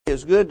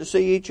It's good to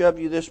see each of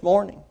you this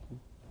morning.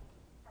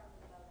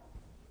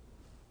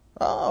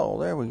 Oh,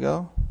 there we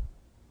go.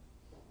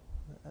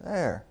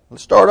 There.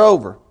 Let's start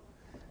over.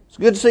 It's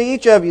good to see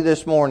each of you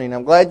this morning.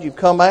 I'm glad you've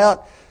come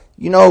out.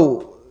 You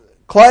know,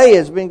 Clay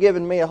has been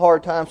giving me a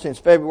hard time since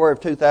February of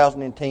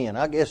 2010.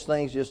 I guess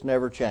things just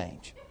never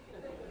change.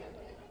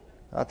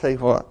 I'll tell you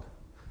what.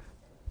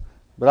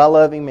 But I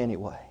love him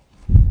anyway.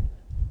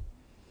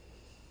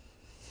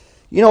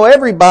 You know,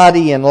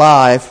 everybody in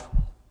life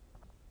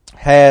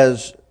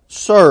has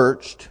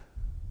searched.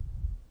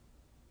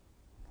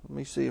 Let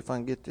me see if I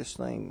can get this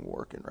thing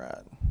working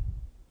right.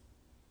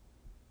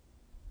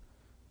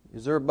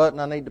 Is there a button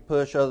I need to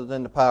push other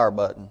than the power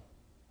button?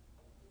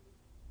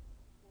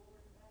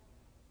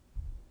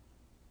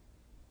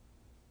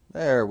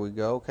 There we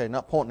go. Okay,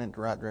 not pointing in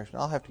the right direction.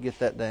 I'll have to get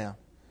that down.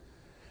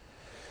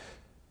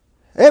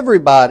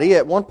 Everybody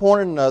at one point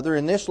or another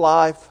in this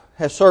life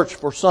has searched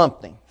for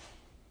something.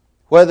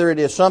 Whether it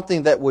is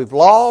something that we've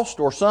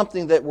lost or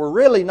something that we're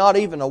really not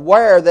even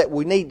aware that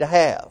we need to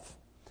have.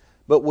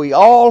 But we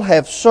all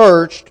have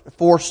searched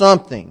for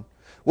something.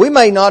 We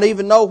may not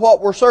even know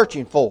what we're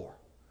searching for.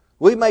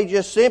 We may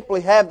just simply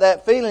have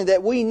that feeling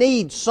that we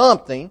need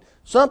something.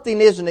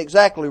 Something isn't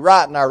exactly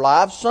right in our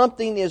lives.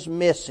 Something is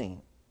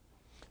missing.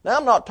 Now,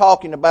 I'm not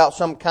talking about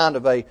some kind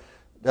of a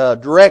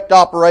direct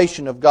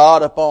operation of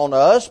God upon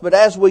us, but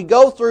as we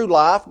go through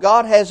life,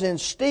 God has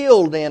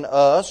instilled in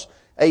us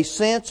a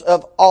sense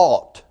of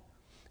ought.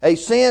 A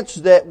sense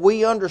that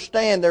we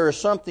understand there is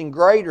something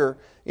greater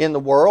in the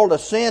world. A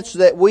sense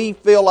that we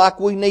feel like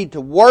we need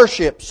to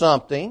worship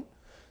something.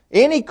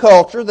 Any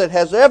culture that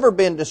has ever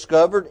been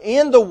discovered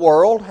in the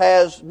world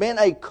has been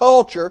a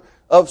culture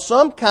of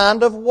some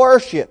kind of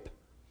worship.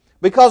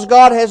 Because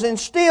God has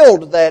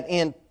instilled that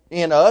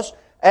in us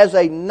as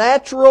a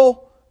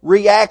natural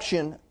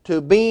reaction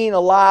to being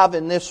alive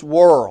in this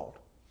world.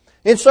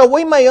 And so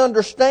we may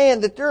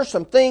understand that there are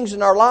some things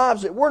in our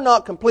lives that we're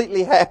not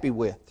completely happy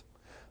with.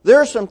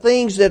 There are some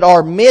things that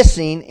are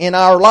missing in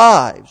our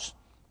lives.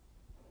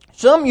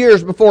 Some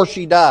years before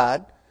she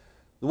died,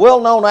 the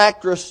well-known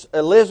actress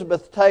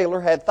Elizabeth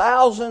Taylor had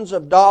thousands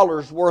of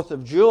dollars worth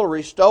of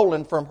jewelry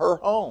stolen from her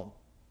home.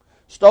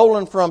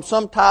 Stolen from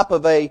some type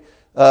of a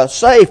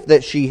safe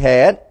that she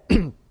had.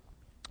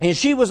 And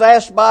she was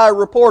asked by a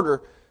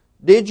reporter,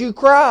 "Did you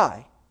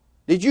cry?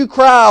 Did you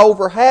cry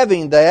over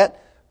having that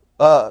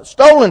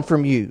stolen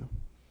from you?"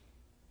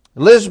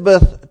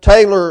 Elizabeth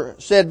Taylor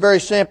said very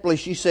simply,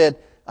 she said,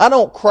 "I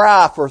don't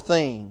cry for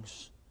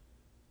things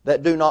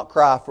that do not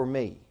cry for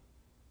me."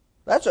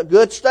 That's a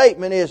good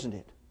statement, isn't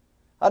it?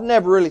 I'd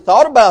never really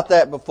thought about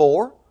that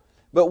before.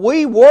 But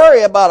we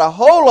worry about a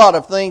whole lot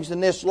of things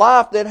in this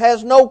life that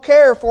has no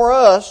care for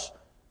us,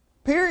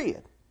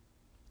 period.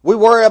 We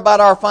worry about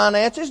our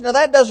finances. Now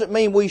that doesn't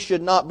mean we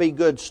should not be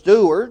good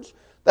stewards.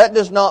 That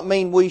does not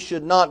mean we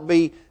should not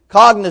be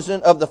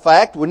cognizant of the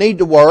fact we need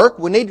to work,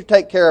 we need to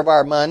take care of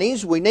our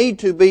monies, we need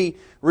to be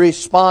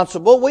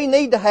responsible. We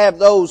need to have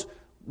those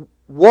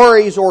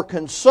worries or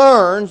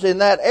concerns in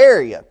that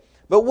area.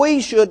 But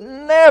we should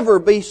never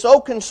be so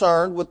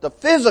concerned with the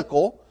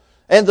physical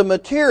and the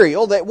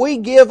material that we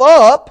give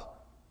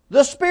up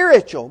the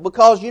spiritual.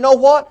 Because you know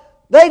what?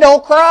 They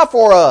don't cry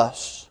for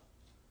us.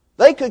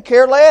 They could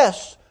care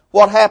less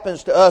what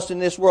happens to us in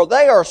this world.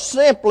 They are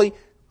simply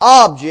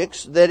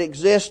objects that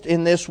exist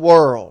in this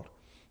world.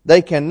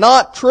 They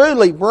cannot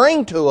truly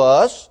bring to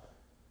us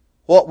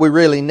what we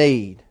really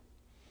need.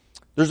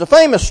 There's a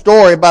famous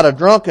story about a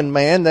drunken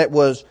man that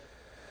was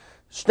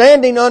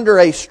standing under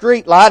a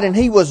street light and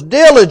he was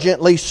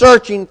diligently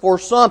searching for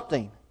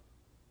something.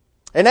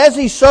 And as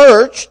he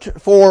searched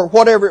for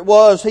whatever it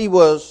was he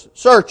was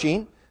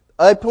searching,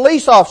 a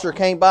police officer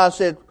came by and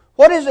said,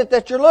 "What is it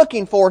that you're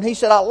looking for?" And he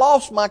said, "I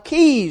lost my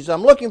keys.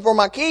 I'm looking for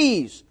my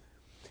keys."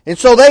 And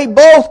so they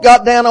both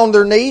got down on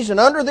their knees, and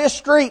under this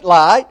street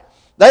light,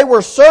 they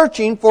were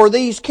searching for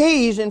these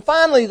keys. And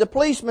finally the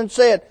policeman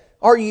said,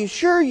 "Are you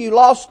sure you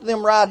lost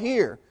them right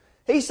here?"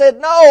 He said,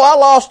 "No, I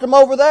lost them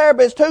over there,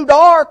 but it's too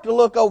dark to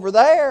look over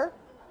there."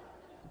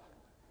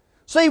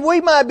 See,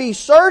 we might be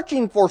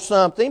searching for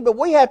something, but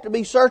we have to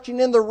be searching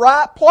in the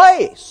right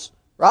place,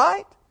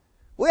 right?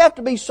 We have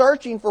to be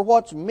searching for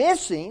what's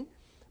missing,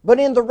 but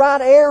in the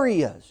right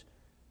areas.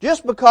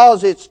 Just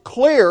because it's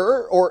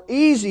clearer or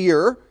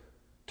easier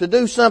to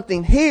do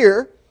something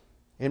here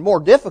and more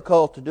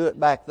difficult to do it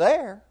back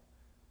there,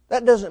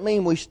 that doesn't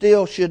mean we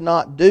still should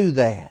not do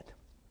that.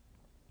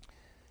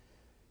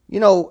 You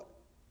know,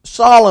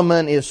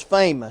 Solomon is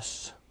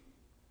famous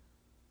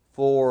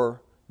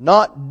for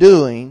not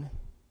doing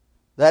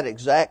that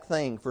exact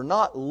thing, for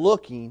not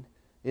looking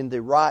in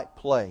the right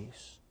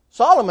place.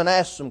 Solomon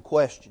asked some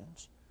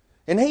questions.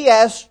 And he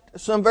asked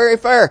some very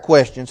fair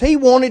questions. He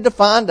wanted to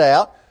find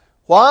out,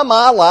 why am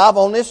I alive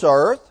on this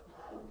earth?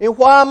 And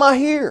why am I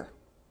here?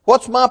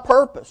 What's my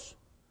purpose?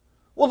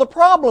 Well, the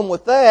problem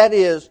with that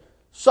is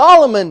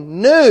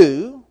Solomon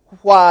knew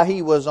why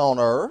he was on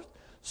earth.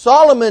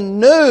 Solomon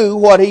knew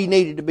what he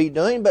needed to be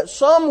doing, but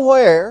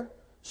somewhere,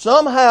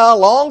 somehow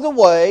along the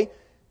way,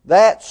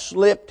 that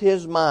slipped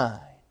his mind.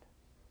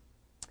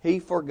 he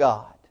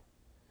forgot.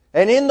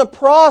 And in the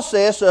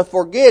process of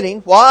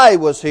forgetting why he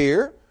was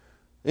here,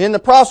 in the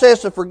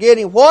process of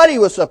forgetting what he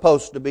was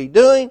supposed to be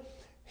doing,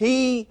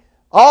 he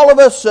all of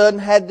a sudden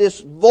had this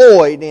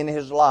void in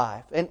his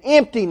life, an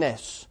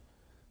emptiness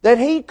that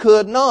he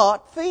could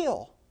not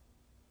fill.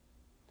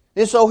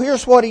 And so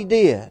here's what he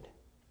did.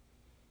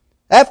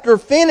 After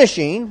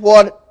finishing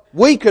what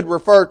we could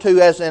refer to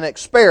as an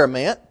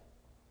experiment,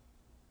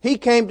 he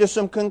came to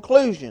some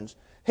conclusions.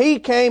 He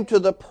came to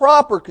the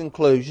proper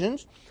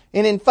conclusions,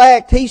 and in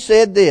fact, he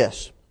said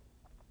this.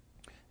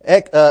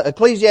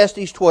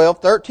 Ecclesiastes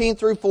 12, 13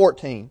 through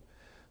 14.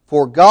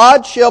 For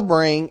God shall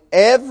bring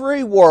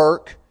every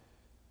work,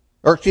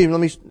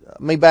 let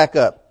me back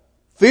up.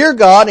 Fear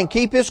God and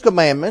keep His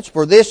commandments,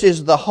 for this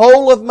is the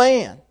whole of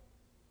man.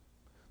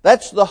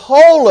 That's the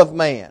whole of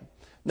man.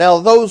 Now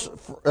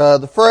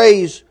the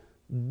phrase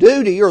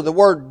duty, or the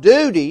word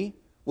duty,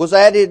 was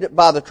added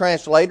by the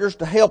translators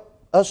to help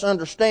us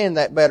understand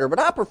that better. But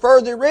I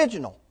prefer the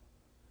original.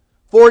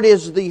 For it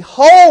is the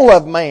whole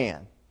of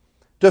man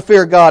to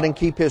fear God and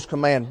keep His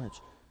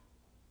commandments.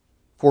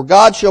 For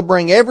God shall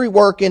bring every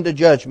work into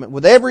judgment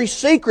with every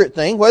secret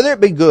thing, whether it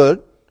be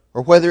good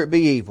or whether it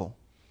be evil.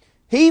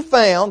 He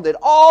found that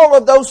all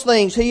of those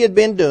things he had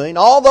been doing,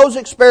 all those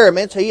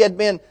experiments he had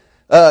been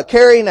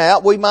carrying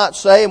out, we might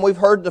say, and we've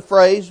heard the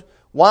phrase,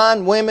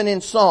 wine, women,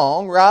 and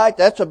song, right?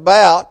 That's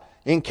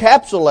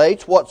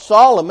encapsulates what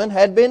Solomon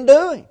had been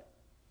doing.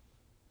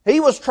 He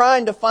was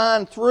trying to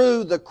find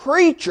through the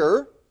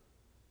creature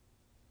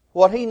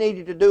what he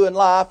needed to do in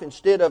life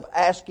instead of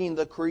asking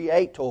the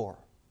Creator.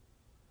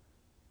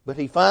 But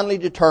he finally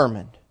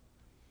determined.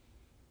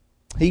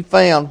 He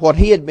found what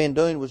he had been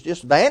doing was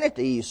just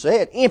vanity, he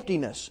said,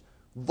 emptiness,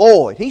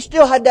 void. He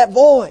still had that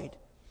void.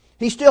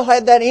 He still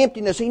had that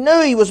emptiness. He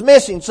knew he was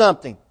missing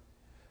something.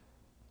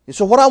 And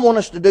so what I want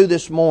us to do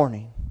this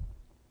morning,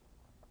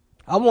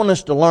 I want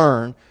us to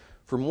learn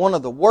from one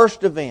of the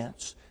worst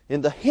events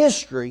in the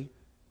history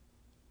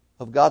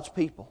of God's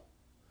people.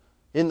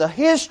 In the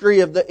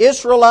history of the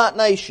Israelite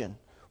nation,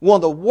 one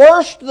of the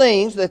worst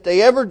things that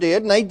they ever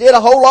did, and they did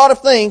a whole lot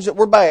of things that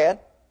were bad,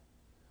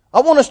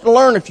 I want us to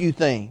learn a few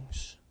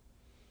things.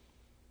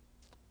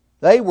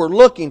 They were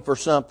looking for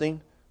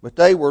something, but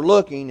they were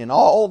looking in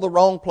all the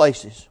wrong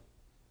places.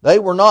 They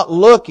were not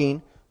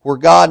looking where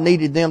God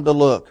needed them to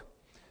look.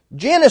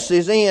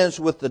 Genesis ends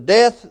with the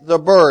death, the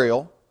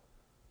burial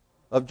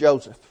of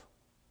Joseph.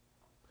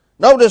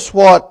 Notice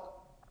what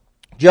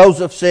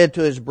Joseph said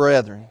to his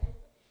brethren.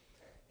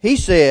 He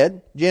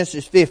said,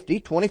 Genesis 50,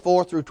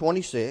 24 through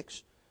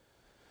 26,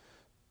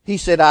 he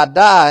said, I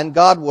die, and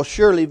God will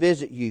surely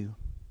visit you,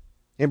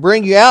 and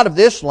bring you out of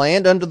this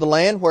land unto the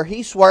land where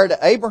He sware to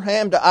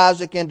Abraham, to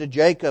Isaac, and to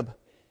Jacob.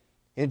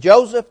 And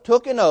Joseph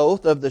took an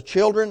oath of the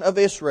children of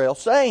Israel,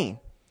 saying,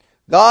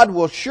 God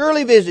will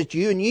surely visit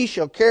you, and ye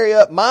shall carry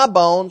up my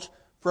bones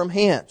from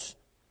hence.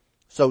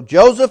 So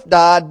Joseph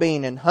died,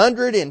 being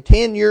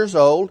 110 years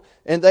old,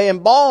 and they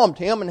embalmed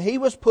him, and he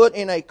was put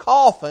in a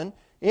coffin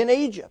in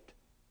Egypt.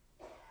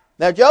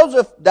 Now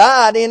Joseph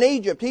died in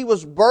Egypt. He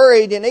was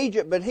buried in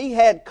Egypt, but he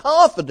had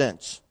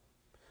confidence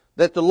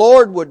that the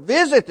Lord would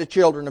visit the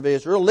children of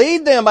Israel,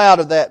 lead them out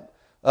of that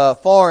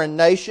foreign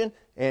nation,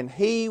 and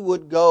He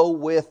would go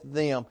with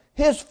them.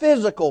 His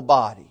physical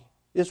body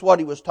is what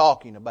he was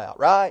talking about,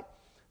 right?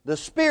 The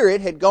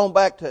spirit had gone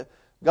back to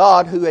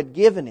God who had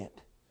given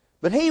it.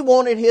 But he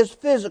wanted his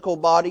physical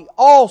body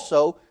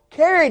also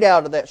carried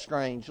out of that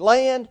strange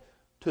land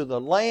to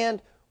the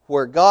land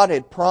where God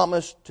had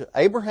promised to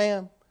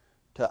Abraham,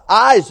 to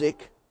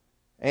Isaac,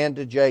 and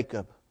to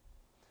Jacob.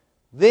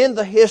 Then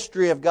the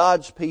history of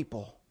God's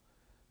people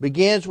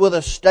begins with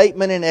a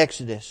statement in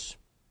Exodus.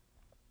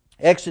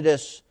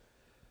 Exodus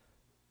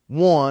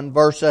 1,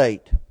 verse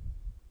 8.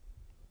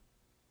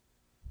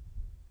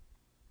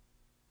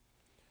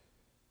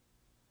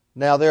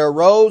 Now there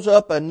arose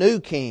up a new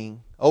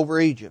king over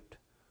Egypt,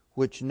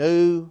 which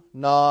knew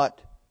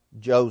not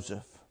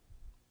Joseph.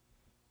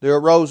 There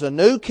arose a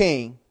new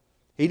king.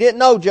 He didn't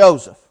know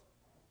Joseph.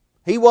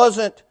 He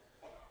wasn't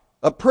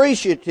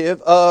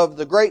appreciative of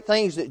the great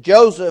things that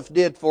Joseph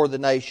did for the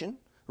nation.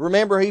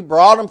 Remember, he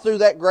brought them through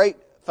that great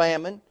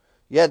famine.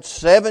 You had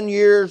 7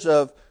 years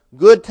of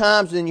good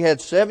times, then you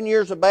had 7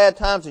 years of bad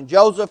times, and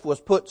Joseph was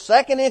put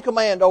second in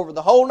command over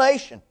the whole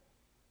nation.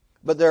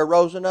 But there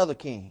arose another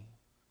king.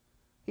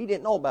 He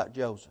didn't know about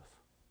Joseph.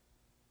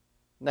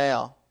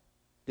 Now,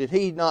 did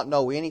he not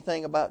know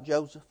anything about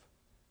Joseph?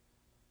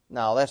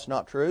 No, that's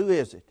not true,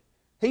 is it?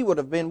 He would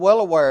have been well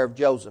aware of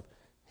Joseph.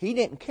 He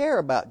didn't care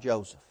about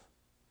Joseph.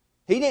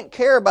 He didn't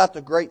care about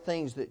the great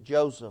things that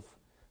Joseph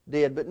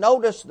did. But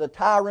notice the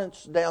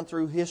tyrants down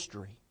through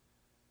history.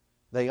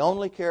 They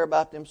only care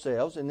about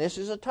themselves, and this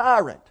is a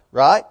tyrant,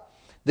 right?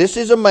 This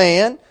is a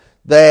man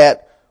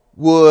that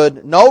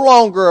would no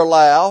longer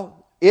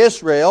allow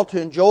Israel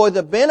to enjoy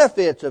the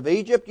benefits of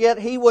Egypt, yet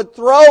he would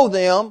throw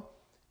them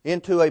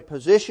into a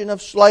position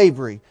of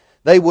slavery.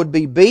 They would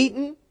be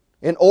beaten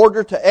in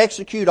order to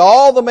execute.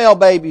 All the male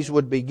babies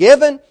would be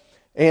given,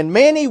 and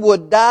many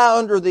would die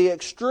under the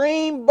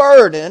extreme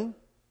burden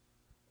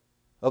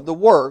of the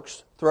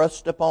works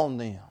thrust upon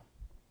them.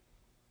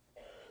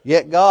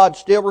 Yet God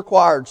still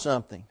required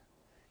something.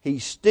 He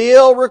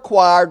still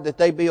required that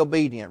they be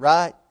obedient,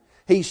 right?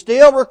 He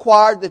still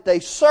required that they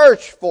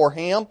search for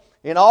Him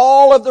in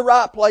all of the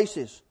right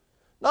places,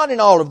 not in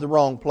all of the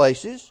wrong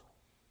places.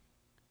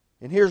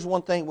 And here's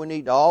one thing we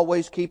need to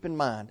always keep in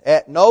mind.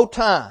 At no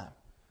time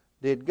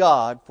did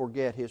God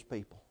forget His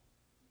people.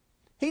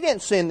 He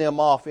didn't send them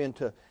off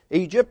into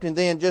Egypt and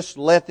then just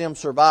let them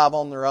survive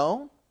on their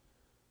own.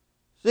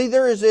 See,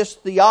 there is this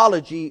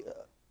theology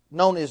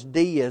known as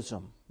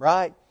deism,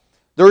 right?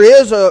 There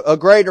is a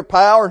greater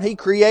power, and He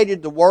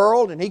created the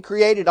world, and He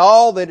created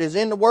all that is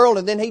in the world,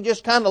 and then He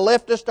just kind of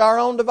left us to our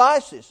own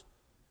devices.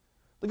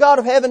 The God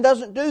of heaven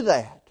doesn't do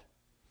that.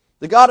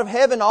 The God of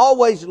heaven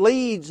always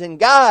leads and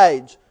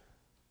guides.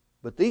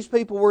 But these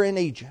people were in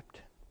Egypt.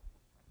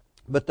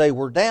 But they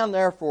were down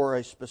there for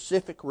a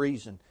specific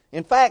reason.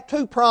 In fact,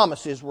 2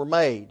 promises were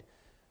made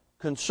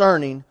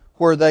concerning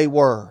where they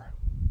were.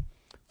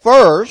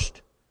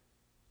 First,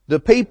 the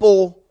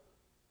people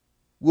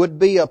would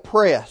be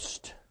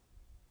oppressed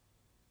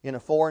in a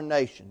foreign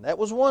nation. That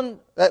was one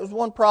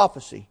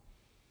prophecy.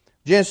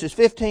 Genesis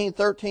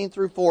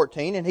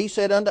 15:13-14, and He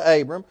said unto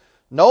Abram,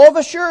 Know of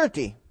a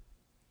surety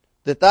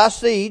that thy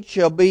seed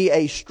shall be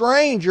a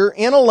stranger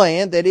in a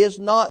land that is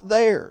not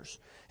theirs,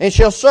 and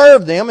shall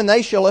serve them, and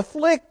they shall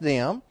afflict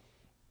them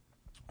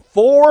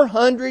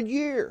 400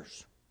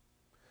 years.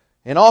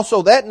 And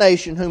also that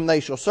nation whom they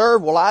shall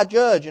serve will I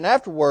judge, and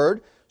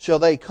afterward shall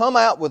they come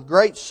out with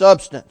great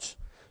substance.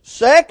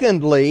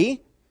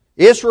 Secondly,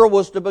 Israel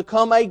was to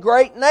become a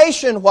great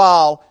nation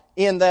while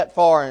in that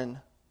foreign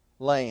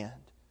land.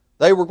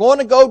 They were going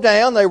to go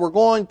down, they were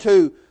going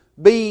to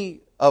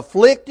be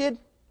afflicted,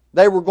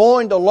 they were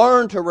going to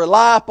learn to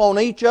rely upon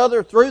each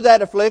other through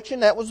that affliction.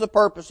 That was the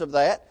purpose of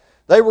that.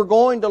 They were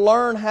going to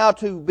learn how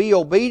to be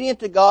obedient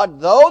to God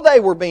though they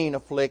were being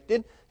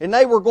afflicted, and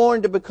they were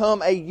going to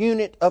become a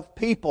unit of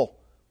people,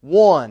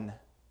 one.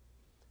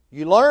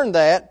 You learn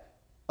that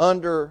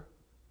under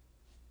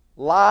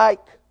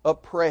like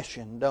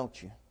oppression,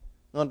 don't you?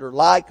 Under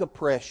like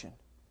oppression.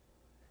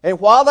 And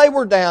while they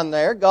were down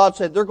there, God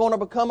said they're going to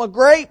become a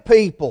great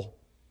people.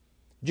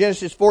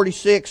 Genesis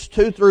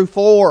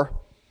 46:2-4.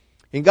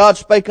 And God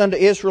spake unto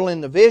Israel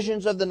in the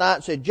visions of the night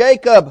and said,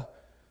 Jacob,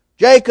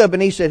 Jacob.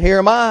 And he said, Here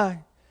am I.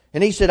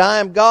 And He said, I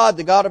am God,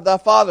 the God of thy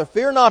father.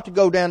 Fear not to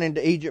go down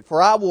into Egypt,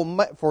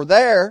 for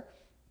there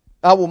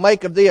I will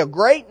make of thee a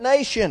great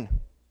nation.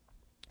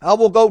 I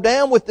will go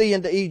down with thee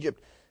into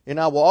Egypt, and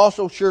I will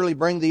also surely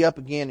bring thee up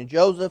again. And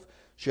Joseph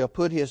shall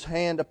put his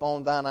hand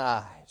upon thine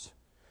eyes.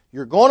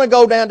 You're going to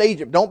go down to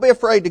Egypt. Don't be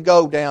afraid to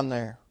go down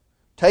there.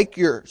 Take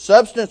your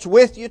substance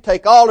with you.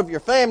 Take all of your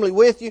family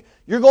with you.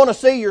 You're going to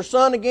see your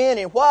son again.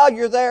 And while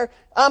you're there,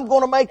 I'm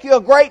going to make you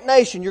a great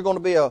nation. You're going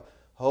to be a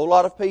whole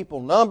lot of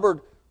people,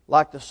 numbered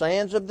like the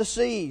sands of the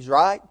seas,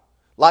 right?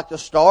 Like the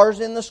stars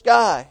in the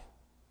sky.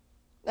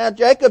 Now,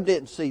 Jacob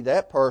didn't see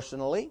that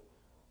personally,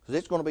 because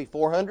it's going to be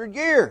 400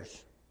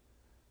 years.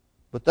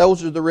 But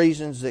those are the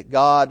reasons that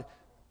God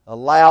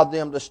allowed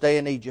them to stay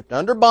in Egypt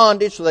under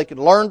bondage so they could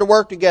learn to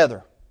work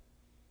together.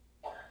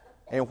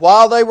 And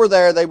while they were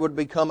there, they would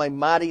become a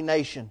mighty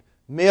nation.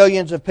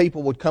 Millions of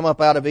people would come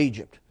up out of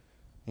Egypt.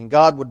 And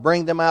God would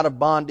bring them out of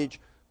bondage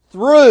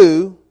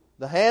through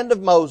the hand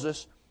of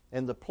Moses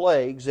and the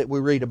plagues that we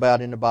read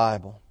about in the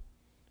Bible.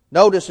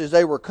 Notice as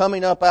they were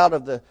coming up out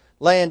of the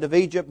land of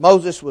Egypt,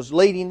 Moses was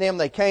leading them.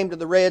 They came to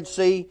the Red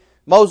Sea.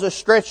 Moses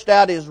stretched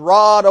out his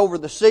rod over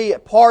the sea.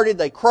 It parted.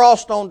 They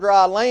crossed on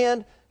dry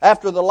land.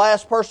 After the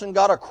last person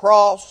got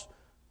across,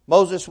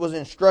 Moses was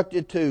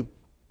instructed to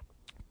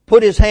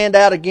put his hand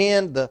out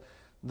again.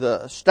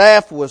 The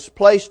staff was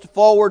placed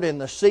forward and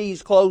the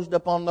seas closed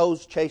up on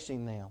those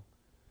chasing them.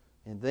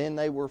 And then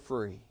they were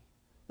free.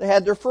 They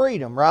had their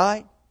freedom,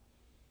 right?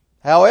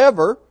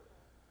 However,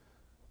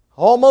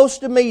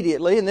 almost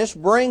immediately, and this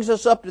brings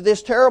us up to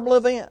this terrible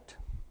event,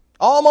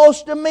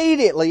 almost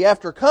immediately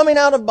after coming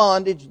out of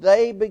bondage,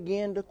 they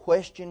began to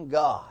question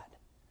God.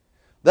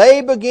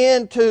 They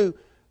began to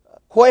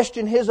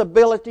question His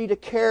ability to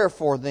care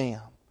for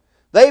them.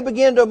 They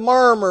began to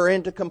murmur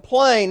and to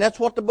complain. That's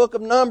what the book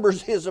of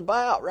Numbers is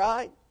about,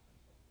 right?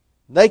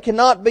 They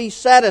cannot be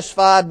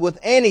satisfied with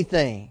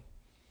anything.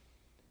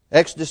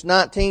 Exodus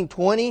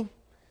 19:20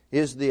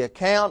 is the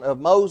account of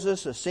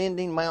Moses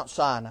ascending Mount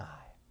Sinai.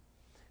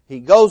 He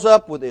goes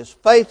up with his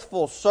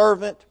faithful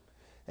servant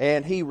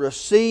and he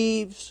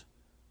receives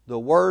the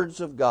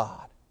words of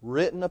God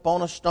written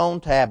upon a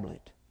stone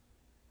tablet.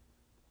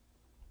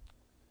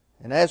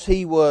 And as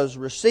he was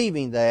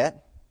receiving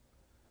that,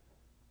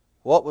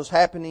 what was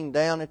happening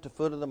down at the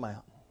foot of the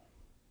mountain?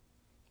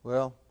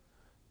 Well,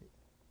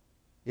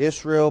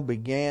 Israel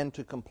began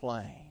to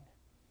complain.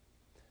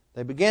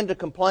 They began to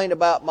complain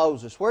about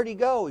Moses. Where'd he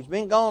go? He's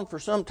been gone for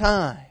some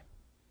time.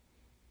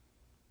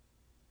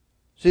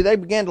 See, they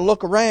began to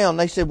look around.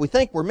 They said, we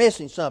think we're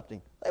missing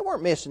something. They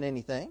weren't missing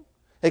anything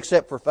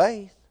except for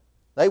faith.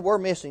 They were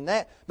missing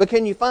that. But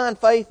can you find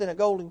faith in a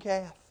golden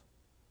calf?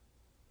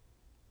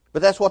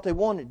 But that's what they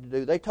wanted to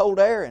do. They told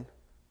Aaron,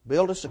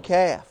 Build us a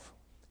calf.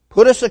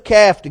 Put us a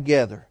calf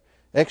together.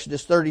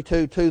 Exodus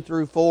 32, 2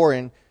 through 4,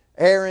 and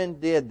Aaron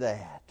did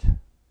that.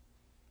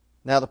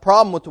 Now the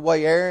problem with the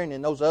way Aaron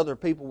and those other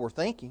people were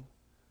thinking,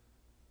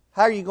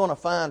 how are you going to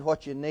find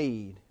what you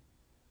need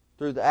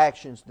through the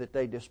actions that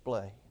they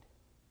displayed?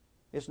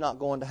 It's not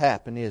going to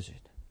happen, is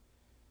it?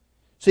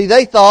 See,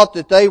 they thought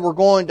that they were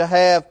going to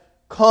have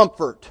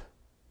comfort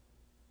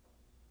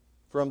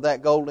from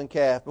that golden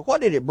calf. But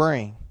what did it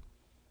bring?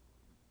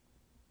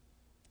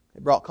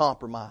 It brought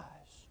compromise.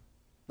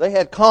 They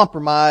had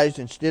compromise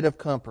instead of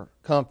comfort.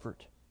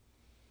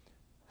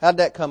 How did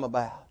that come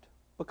about?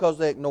 Because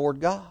they ignored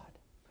God.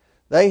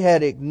 They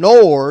had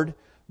ignored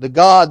the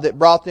God that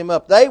brought them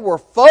up. They were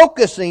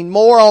focusing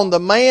more on the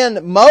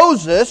man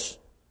Moses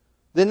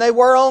than they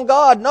were on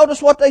God.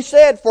 Notice what they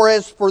said. For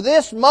as for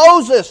this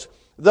Moses,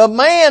 the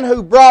man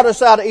who brought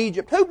us out of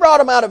Egypt. Who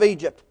brought him out of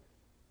Egypt?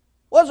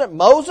 Wasn't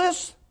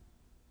Moses?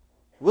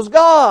 It was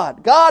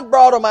God. God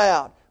brought him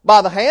out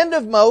by the hand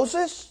of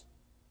Moses.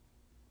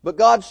 But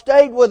God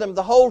stayed with him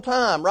the whole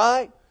time,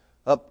 right?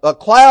 A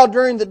cloud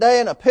during the day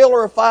and a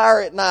pillar of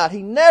fire at night.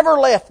 He never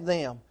left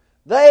them.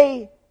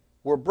 They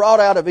were brought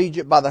out of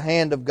Egypt by the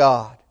hand of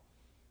God.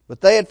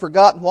 But they had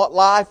forgotten what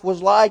life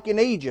was like in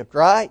Egypt,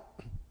 right?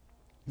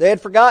 They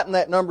had forgotten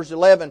that, Numbers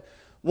 11,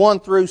 1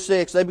 through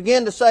 6. They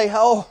began to say,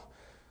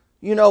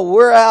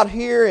 we're out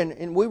here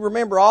and we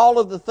remember all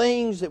of the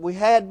things that we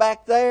had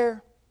back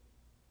there.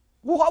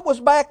 Well, what was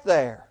back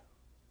there?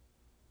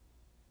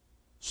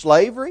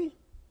 Slavery?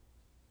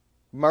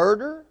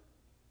 Murder?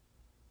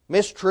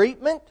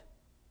 Mistreatment?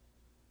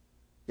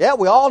 Yeah,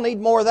 we all need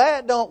more of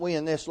that, don't we,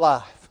 in this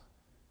life?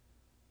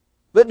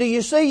 But do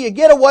you see, you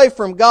get away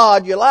from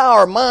God, you allow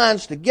our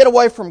minds to get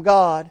away from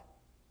God,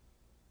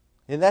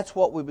 and that's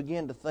what we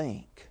begin to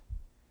think.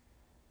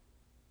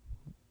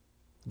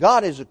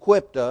 God has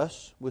equipped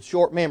us with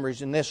short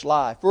memories in this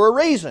life for a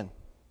reason,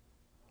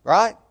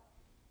 right?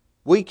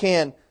 We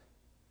can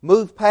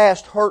move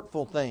past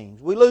hurtful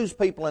things. We lose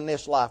people in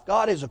this life.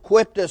 God has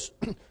equipped us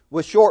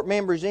with short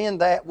memories in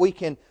that we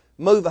can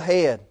move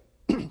ahead.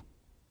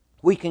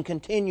 We can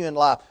continue in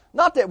life.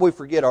 Not that we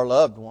forget our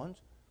loved ones,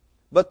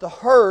 but the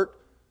hurt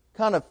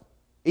kind of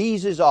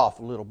eases off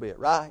a little bit,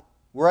 right?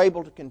 We're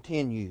able to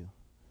continue.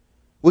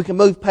 We can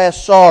move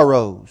past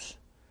sorrows.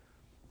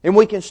 And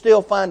we can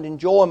still find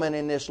enjoyment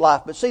in this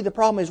life. But see, the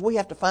problem is we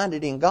have to find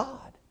it in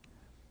God.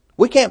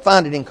 We can't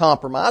find it in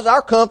compromise.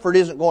 Our comfort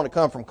isn't going to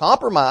come from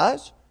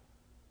compromise.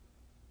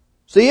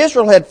 See,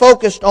 Israel had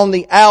focused on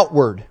the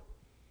outward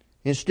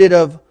instead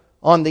of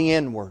on the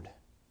inward.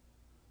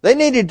 They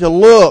needed to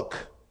look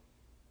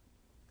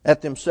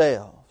at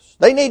themselves.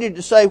 They needed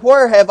to say,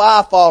 where have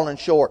I fallen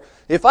short?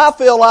 If I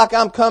feel like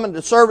I'm coming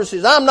to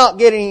services, I'm not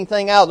getting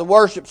anything out of the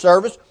worship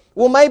service,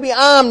 well, maybe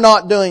I'm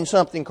not doing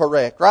something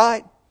correct,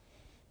 right?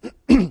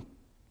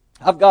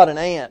 I've got an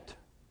aunt.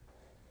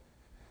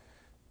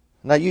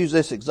 And I use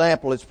this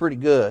example, it's pretty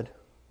good.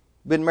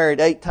 Been married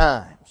 8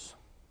 times.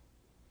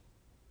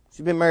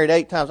 She's been married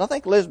 8 times. I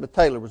think Elizabeth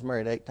Taylor was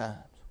married 8 times.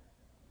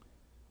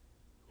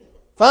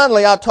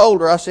 Finally, I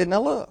told her, I said,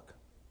 now look,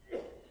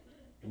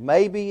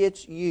 maybe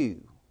it's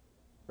you,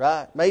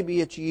 right? Maybe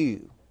it's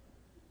you.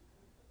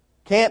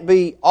 Can't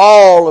be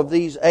all of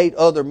these 8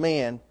 other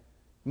men.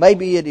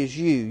 Maybe it is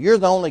you. You're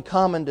the only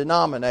common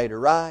denominator,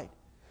 right?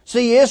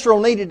 See,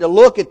 Israel needed to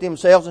look at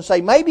themselves and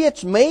say, maybe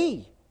it's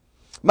me.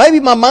 Maybe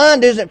my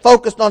mind isn't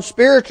focused on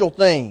spiritual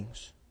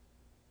things.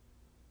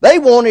 They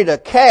wanted a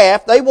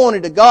calf. They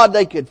wanted a God.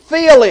 They could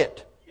feel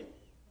it.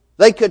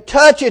 They could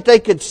touch it. They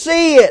could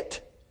see it.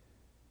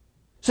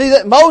 See,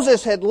 that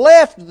Moses had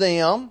left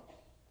them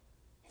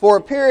for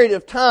a period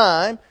of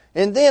time,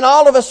 and then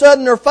all of a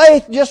sudden their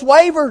faith just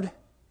wavered.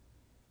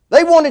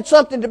 They wanted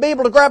something to be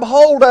able to grab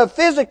hold of,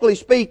 physically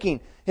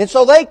speaking. And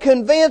so they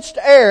convinced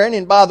Aaron,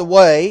 and by the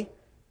way,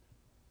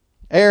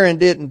 Aaron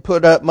didn't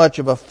put up much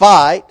of a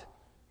fight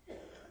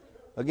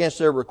against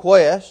their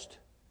request.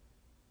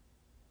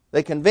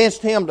 They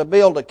convinced him to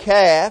build a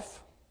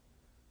calf,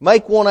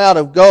 make one out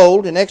of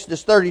gold. In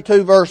Exodus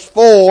 32 verse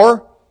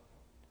 4,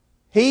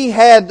 he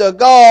had the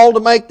gall to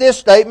make this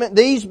statement,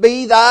 these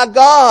be thy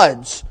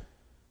gods,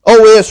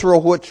 O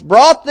Israel, which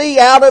brought thee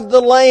out of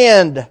the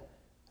land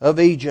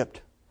of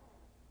Egypt.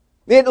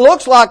 It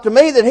looks like to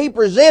me that he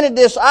presented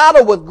this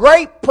idol with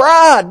great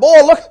pride.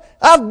 Boy, look,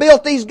 I've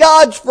built these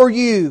gods for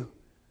you.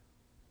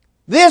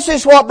 This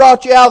is what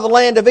brought you out of the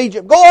land of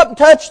Egypt. Go up and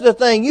touch the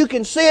thing. You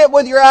can see it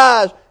with your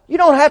eyes. You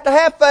don't have to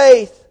have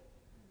faith.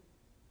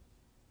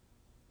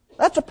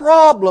 That's a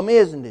problem,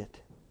 isn't it?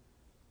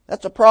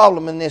 That's a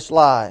problem in this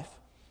life.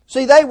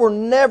 See, they were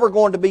never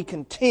going to be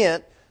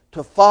content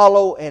to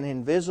follow an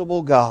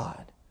invisible God.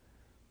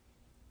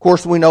 Of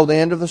course, we know the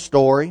end of the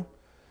story.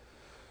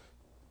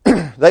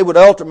 They would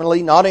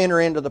ultimately not enter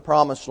into the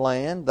promised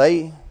land.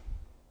 They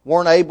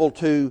weren't able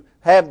to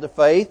have the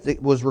faith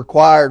that was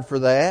required for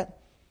that.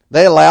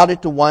 They allowed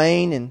it to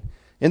wane,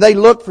 and they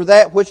looked for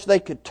that which they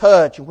could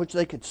touch and which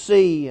they could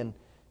see, and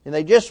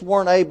they just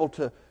weren't able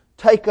to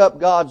take up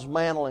God's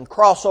mantle and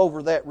cross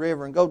over that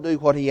river and go do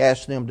what He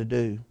asked them to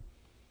do.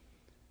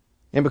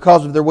 And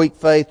because of their weak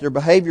faith, their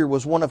behavior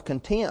was one of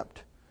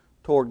contempt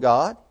toward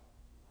God.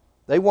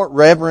 They weren't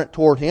reverent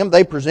toward Him.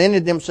 They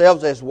presented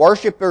themselves as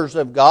worshipers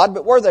of God,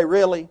 but were they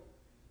really?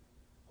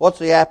 What's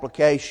the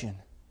application?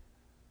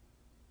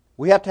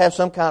 We have to have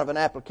some kind of an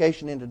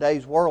application in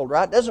today's world,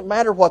 right? It doesn't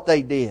matter what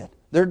they did.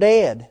 They're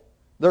dead.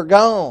 They're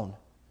gone.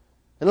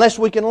 Unless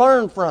we can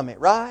learn from it,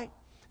 right?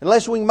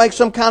 Unless we can make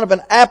some kind of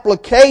an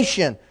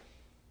application.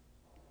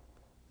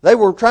 They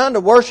were trying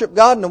to worship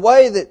God in a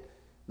way that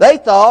they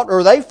thought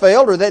or they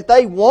felt or that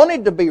they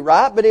wanted to be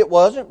right, but it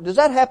wasn't. Does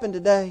that happen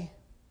today?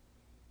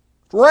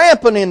 It's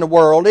rampant in the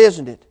world,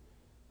 isn't it?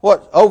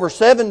 What, over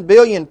 7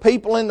 billion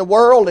people in the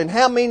world, and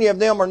how many of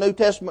them are New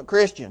Testament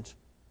Christians?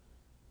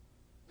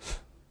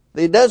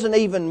 It doesn't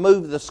even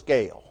move the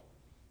scale,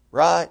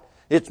 right?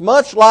 It's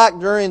much like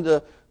during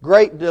the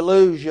great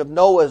deluge of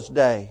Noah's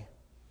day.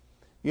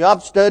 You know,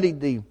 I've studied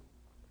the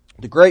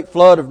great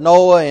flood of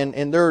Noah,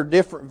 and there are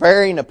different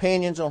varying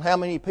opinions on how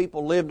many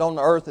people lived on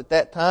the earth at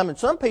that time. And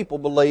some people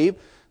believe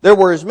there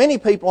were as many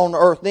people on the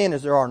earth then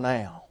as there are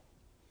now.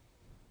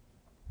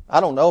 I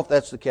don't know if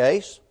that's the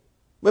case,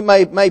 but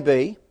may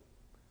be.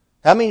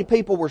 How many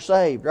people were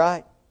saved,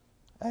 right?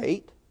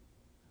 8.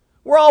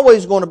 We're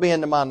always going to be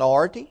in the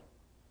minority.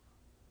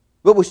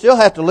 But we still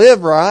have to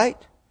live right.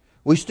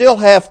 We still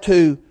have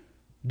to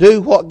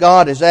do what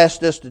God has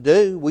asked us to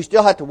do. We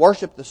still have to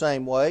worship the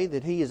same way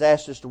that He has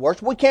asked us to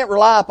worship. We can't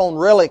rely upon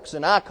relics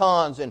and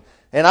icons and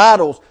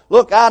idols.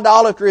 Look,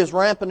 idolatry is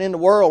rampant in the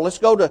world. Let's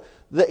go to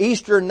the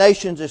Eastern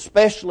nations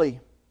especially.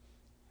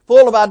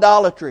 Full of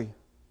idolatry.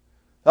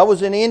 I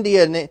was in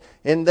India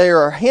and there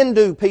are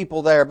Hindu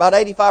people there. About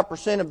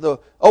 85% of the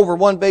over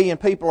 1 billion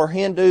people are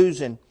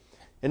Hindus and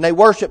they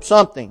worship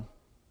something.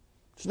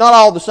 It's not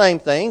all the same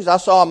things. I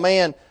saw a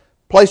man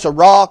place a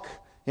rock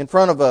in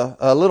front of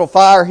a little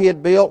fire he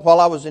had built while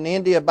I was in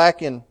India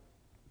back in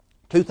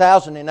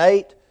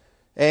 2008.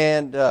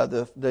 And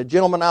the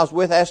gentleman I was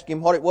with asked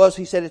him what it was.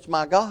 He said, "It's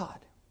my God."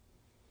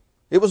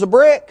 It was a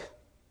brick.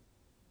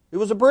 It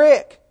was a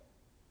brick.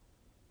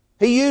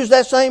 He used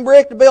that same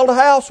brick to build a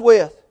house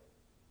with.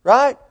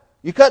 Right?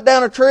 You cut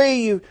down a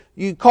tree,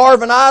 you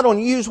carve an idol,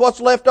 and you use what's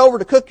left over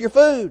to cook your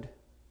food.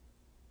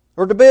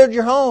 Or to build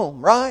your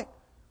home, right?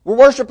 We're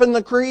worshiping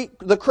the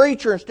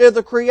creature instead of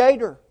the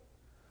Creator.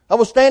 I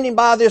was standing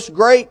by this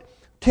great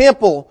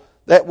temple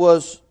that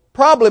was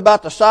probably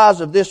about the size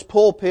of this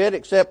pulpit,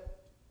 except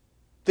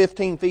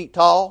 15 feet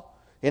tall.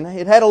 And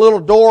it had a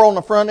little door on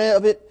the front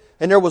of it,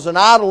 and there was an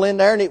idol in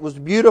there, and it was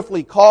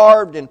beautifully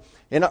carved. And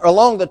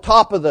along the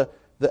top of the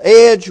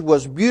edge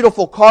was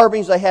beautiful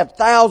carvings. They have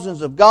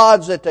thousands of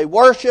gods that they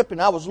worship,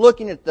 and I was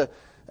looking at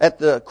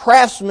the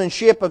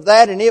craftsmanship of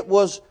that, and it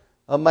was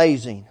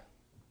amazing.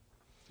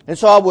 And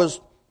so I was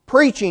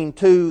preaching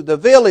to the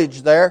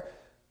village there.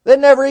 They'd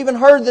never even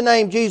heard the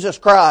name Jesus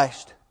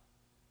Christ.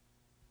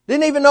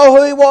 Didn't even know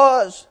who He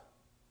was.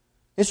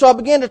 And so I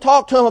began to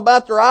talk to them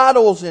about their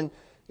idols, and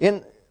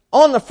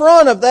on the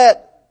front of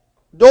that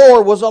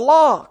door was a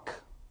lock.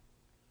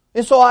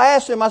 And so I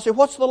asked them, I said,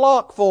 "What's the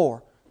lock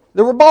for?"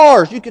 There were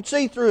bars you could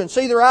see through and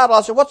see their idol.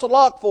 I said, "What's the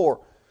lock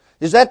for?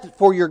 Is that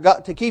for your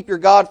God, to keep your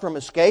God from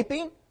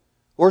escaping?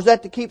 Or is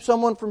that to keep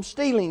someone from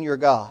stealing your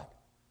God?"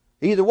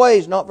 Either way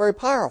is not very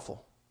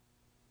powerful.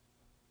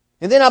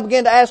 And then I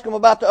began to ask them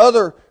about the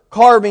other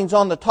carvings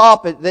on the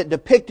top that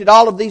depicted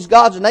all of these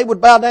gods, and they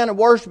would bow down and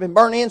worship and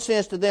burn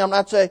incense to them. And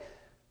I'd say,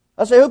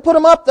 "Who put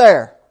them up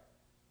there?"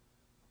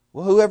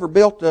 "Well, whoever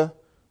built the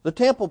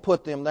temple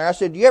put them there." I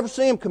said, "Do you ever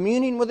see them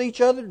communing with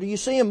each other? Do you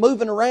see them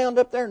moving around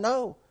up there?"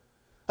 "No."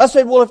 I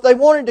said, "Well, if they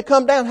wanted to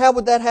come down, how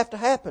would that have to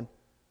happen?"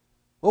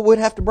 "Well, we'd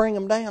have to bring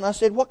them down." I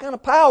said, "What kind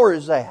of power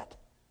is that?"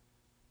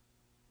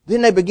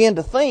 Then they began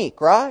to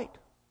think, right?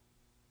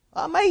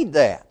 I made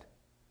that.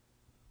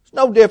 It's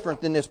no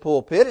different than this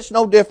pulpit. It's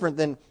no different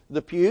than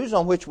the pews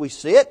on which we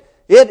sit.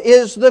 It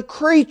is the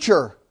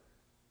creature,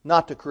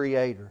 not the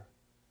Creator.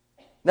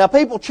 Now,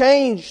 people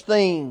change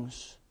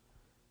things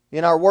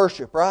in our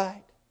worship,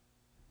 right?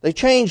 They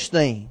change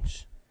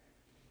things.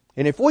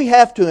 And if we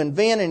have to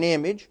invent an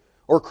image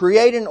or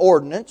create an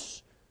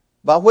ordinance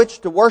by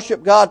which to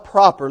worship God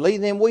properly,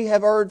 then we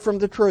have erred from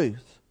the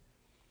truth.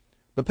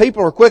 But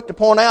people are quick to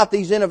point out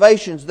these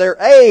innovations. They're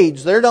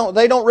aids. They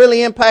don't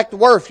really impact the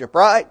worship,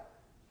 right?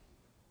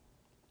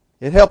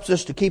 It helps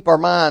us to keep our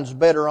minds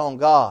better on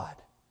God.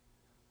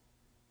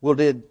 Well,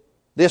 did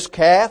this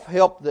calf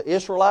help the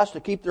Israelites to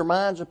keep their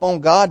minds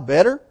upon God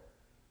better?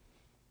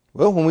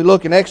 Well, when we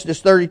look in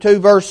Exodus 32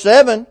 verse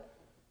 7,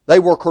 they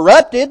were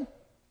corrupted.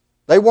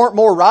 They weren't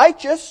more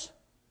righteous.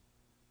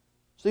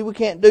 See, we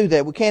can't do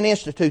that. We can't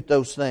institute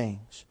those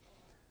things.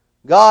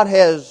 God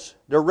has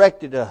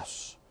directed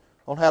us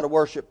on how to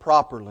worship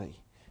properly,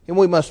 and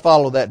we must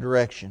follow that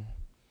direction.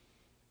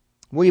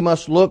 We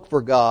must look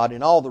for God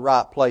in all the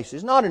right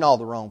places, not in all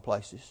the wrong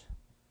places.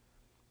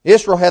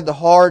 Israel had the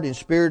heart and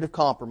spirit of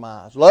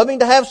compromise, loving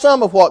to have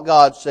some of what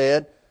God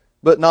said,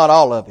 but not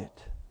all of it.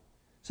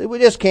 See, we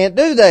just can't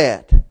do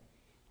that.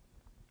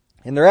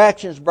 And their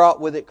actions brought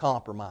with it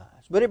compromise.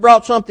 But it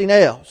brought something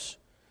else.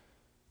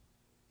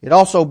 It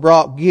also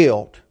brought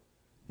guilt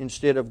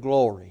instead of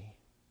glory.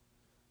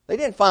 They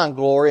didn't find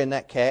glory in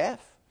that calf.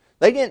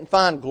 They didn't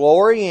find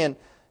glory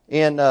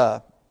in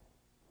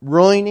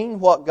ruining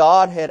what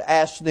God had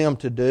asked them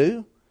to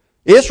do.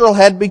 Israel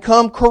had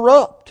become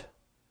corrupt.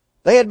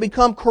 They had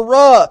become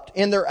corrupt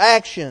in their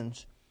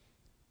actions.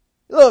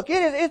 Look,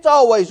 it's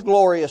always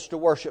glorious to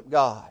worship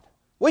God.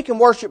 We can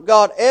worship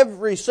God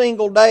every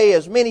single day,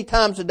 as many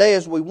times a day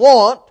as we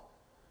want,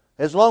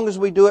 as long as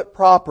we do it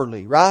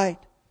properly, right?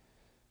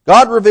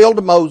 God revealed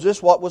to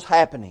Moses what was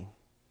happening.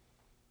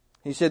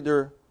 He said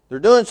they're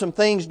doing some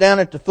things down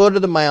at the foot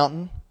of the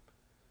mountain.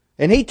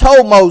 And He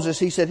told Moses,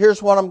 He said,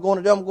 here's what I'm going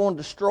to do. I'm going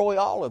to destroy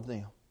all of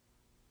them.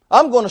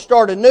 I'm going to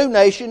start a new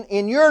nation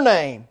in your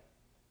name.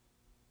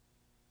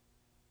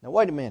 Now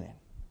wait a minute.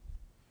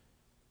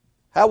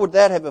 How would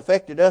that have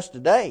affected us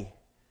today?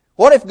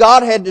 What if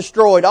God had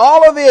destroyed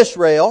all of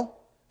Israel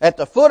at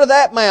the foot of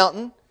that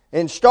mountain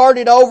and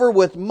started over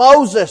with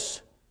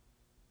Moses?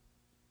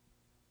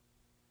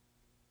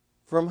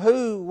 From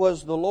who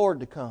was the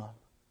Lord to come?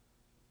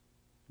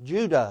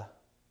 Judah.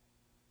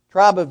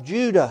 Tribe of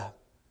Judah.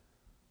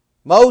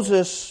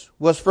 Moses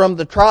was from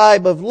the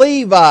tribe of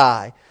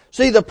Levi.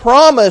 See, the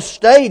promise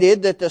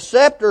stated that the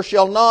scepter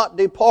shall not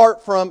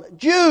depart from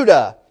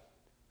Judah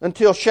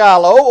until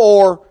Shiloh,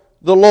 or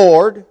the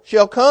Lord,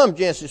 shall come.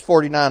 Genesis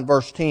 49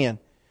 verse 10.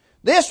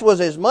 This was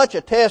as much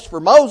a test for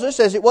Moses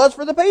as it was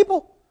for the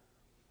people.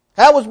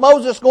 How was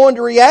Moses going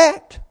to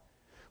react?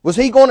 Was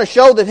he going to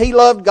show that he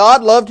loved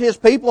God, loved His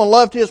people, and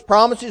loved His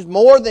promises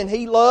more than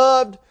he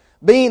loved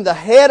being the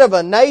head of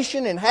a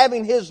nation and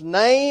having his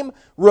name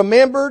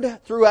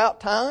remembered throughout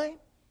time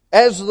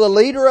as the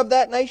leader of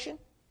that nation?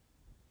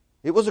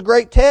 It was a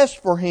great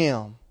test for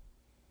him.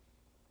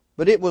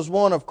 But it was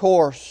one, of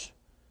course,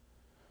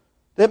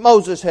 that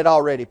Moses had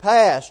already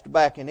passed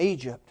back in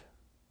Egypt.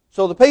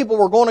 So the people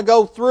were going to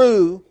go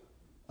through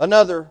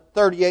another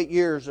 38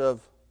 years of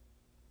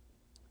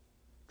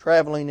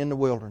traveling in the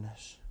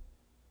wilderness.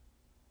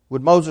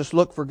 Would Moses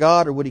look for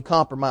God, or would he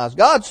compromise?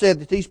 God said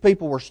that these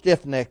people were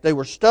stiff-necked. They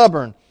were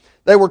stubborn.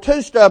 They were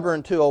too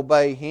stubborn to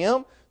obey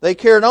Him. They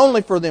cared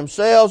only for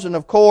themselves. And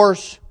of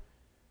course,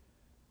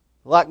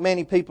 like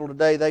many people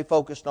today, they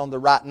focused on the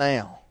right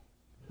now,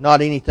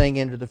 not anything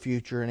into the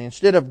future. And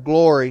instead of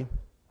glory,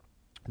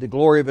 the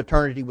glory of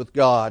eternity with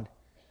God,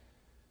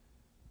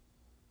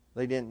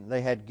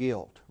 they had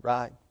guilt,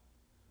 right?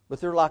 But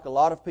they're like a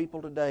lot of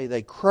people today.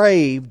 They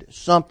craved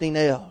something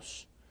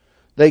else.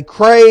 They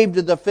craved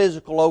the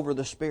physical over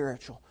the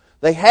spiritual.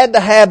 They had to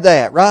have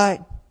that,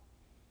 right?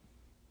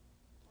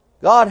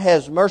 God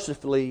has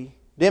mercifully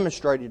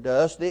demonstrated to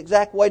us the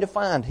exact way to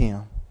find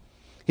Him.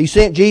 He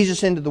sent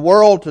Jesus into the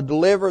world to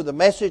deliver the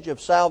message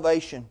of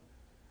salvation.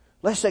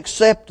 Let's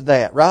accept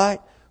that, right?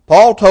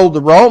 Paul told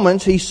the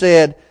Romans, he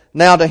said,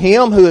 "Now to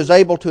Him who is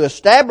able to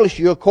establish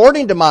you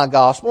according to my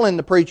gospel in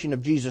the preaching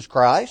of Jesus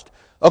Christ,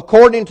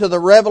 according to the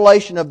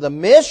revelation of the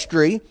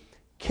mystery,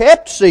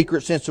 kept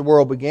secret since the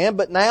world began,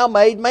 but now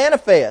made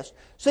manifest."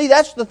 See,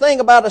 that's the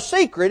thing about a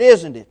secret,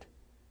 isn't it?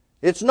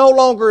 It's no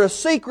longer a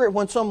secret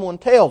when someone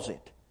tells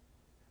it.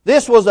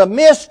 This was a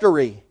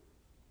mystery.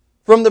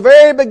 From the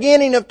very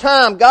beginning of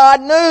time,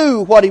 God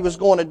knew what He was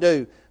going to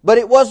do, but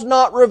it was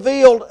not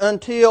revealed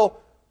until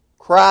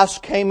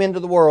Christ came into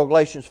the world,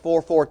 Galatians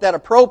 4:4, at that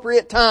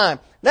appropriate time.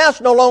 Now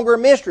it's no longer a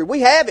mystery.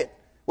 We have it.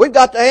 We've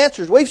got the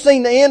answers. We've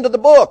seen the end of the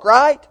book,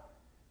 right?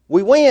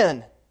 We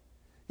win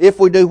if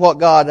we do what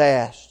God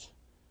asks.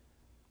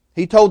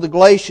 He told the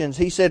Galatians,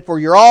 he said, "For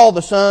you're all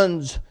the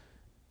sons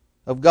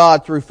of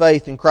God through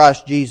faith in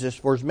Christ Jesus.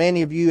 For as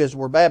many of you as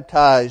were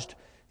baptized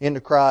into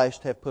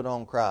Christ have put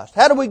on Christ."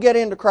 How do we get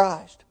into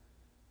Christ?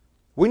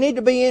 We need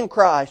to be in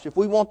Christ if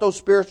we want those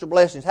spiritual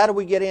blessings. How do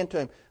we get into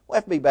Him? We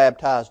have to be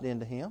baptized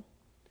into Him.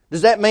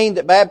 Does that mean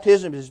that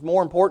baptism is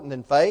more important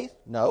than faith?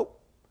 No.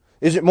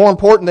 Is it more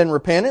important than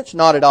repentance?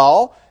 Not at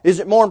all. Is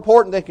it more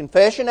important than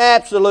confession?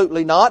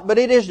 Absolutely not. But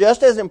it is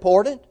just as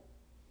important.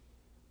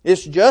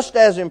 It's just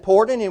as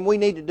important, and we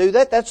need to do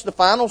that. That's the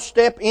final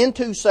step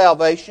into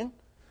salvation.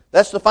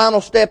 That's the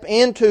final step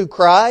into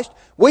Christ.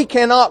 We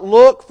cannot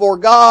look for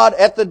God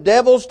at the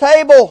devil's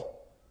table.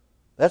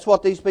 That's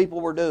what these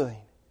people were doing.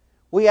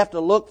 We have to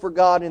look for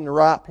God in the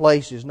right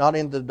places, not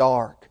in the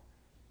dark.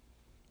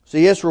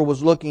 See, Israel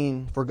was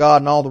looking for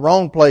God in all the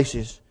wrong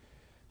places.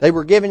 They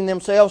were giving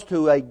themselves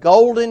to a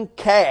golden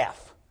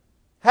calf.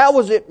 How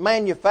was it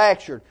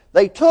manufactured?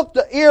 They took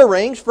the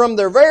earrings from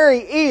their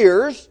very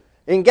ears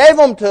and gave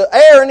them to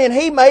Aaron, and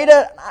he made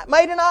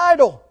an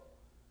idol.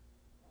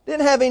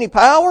 Didn't have any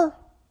power.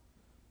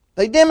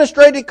 They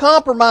demonstrated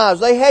compromise.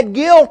 They had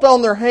guilt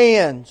on their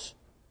hands.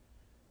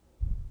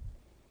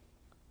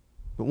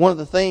 But one of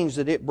the things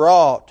that it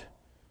brought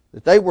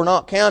that they were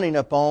not counting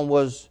upon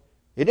was,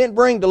 it didn't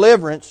bring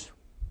deliverance.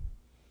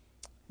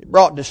 It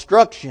brought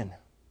destruction.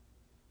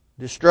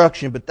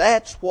 Destruction. But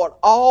that's what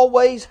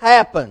always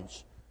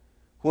happens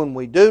when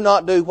we do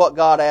not do what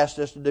God asked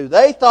us to do.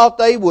 They thought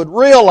they would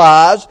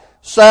realize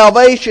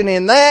salvation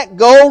in that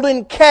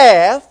golden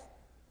calf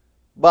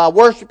by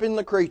worshiping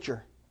the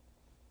creature.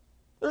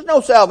 There's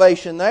no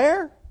salvation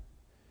there.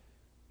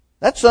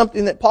 That's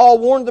something that Paul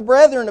warned the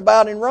brethren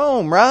about in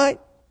Rome, right?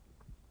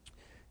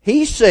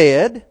 He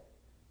said,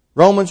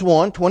 Romans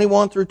 1,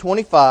 21 through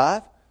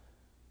 25,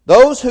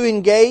 those who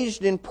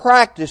engaged in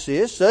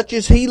practices such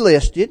as he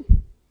listed,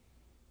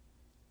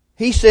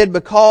 he said,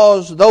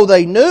 because though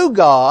they knew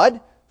God,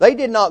 they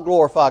did not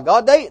glorify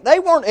God. They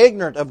weren't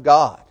ignorant of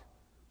God.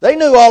 They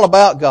knew all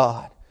about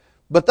God.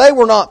 But they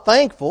were not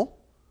thankful.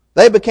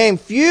 They became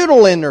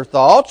futile in their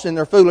thoughts, and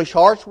their foolish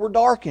hearts were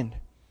darkened.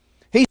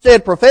 He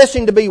said,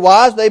 professing to be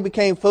wise, they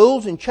became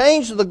fools and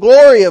changed the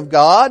glory of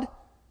God,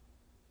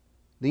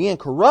 the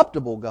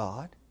incorruptible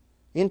God,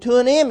 into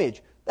an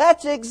image.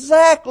 That's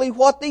exactly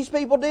what these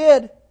people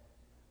did.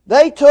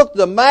 They took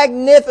the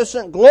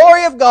magnificent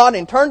glory of God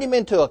and turned Him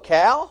into a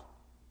cow.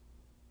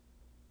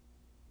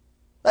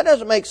 That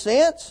doesn't make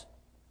sense.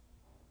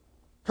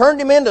 Turned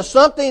Him into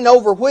something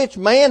over which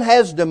man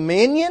has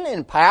dominion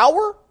and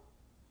power.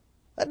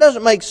 That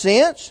doesn't make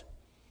sense.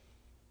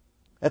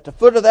 At the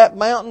foot of that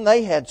mountain,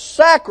 they had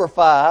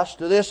sacrificed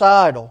to this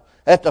idol.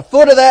 At the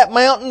foot of that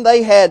mountain,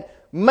 they had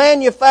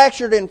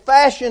manufactured and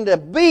fashioned a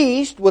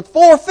beast with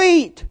 4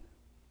 feet.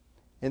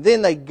 And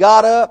then they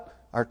got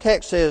up, our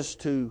text says,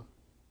 to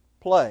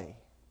play.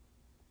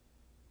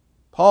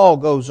 Paul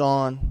goes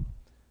on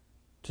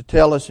to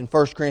tell us in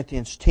 1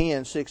 Corinthians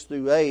 10, 6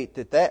 through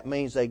 8, that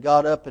means they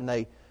got up and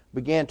they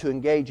began to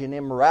engage in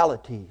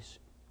immoralities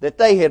that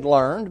they had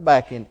learned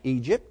back in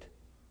Egypt.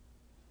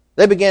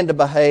 They began to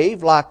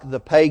behave like the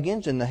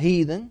pagans and the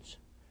heathens.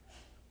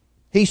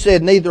 He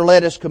said, neither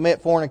let us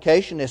commit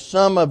fornication, as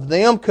some of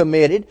them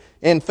committed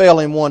and fell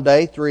in one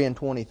day,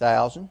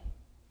 320,000.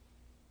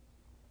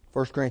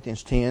 1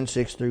 Corinthians 10,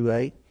 6 through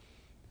 8.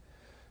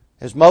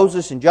 As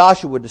Moses and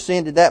Joshua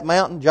descended that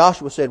mountain,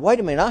 Joshua said, wait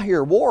a minute, I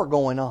hear war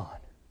going on.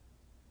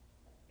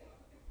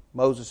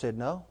 Moses said,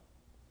 no.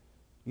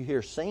 You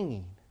hear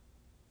singing.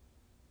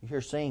 You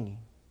hear singing.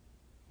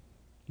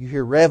 You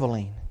hear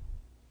reveling.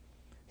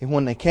 And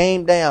when they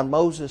came down,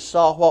 Moses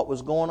saw what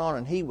was going on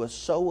and he was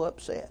so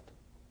upset.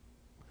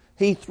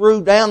 He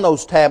threw down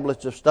those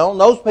tablets of stone.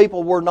 Those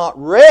people were not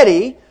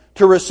ready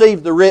to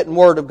receive the written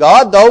Word of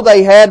God, though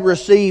they had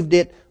received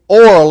it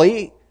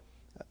orally.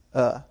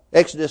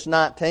 Exodus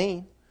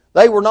 19.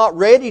 They were not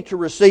ready to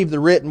receive the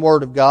written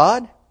Word of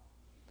God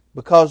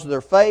because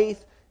their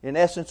faith, in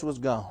essence, was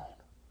gone.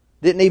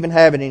 Didn't even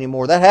have it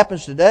anymore. That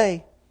happens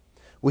today.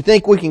 We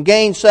think we can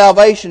gain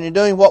salvation in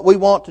doing what we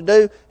want to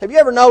do. Have you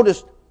ever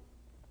noticed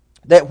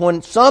that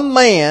when some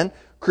man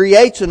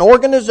creates an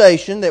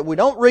organization that we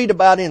don't read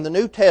about in the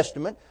New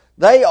Testament,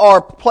 they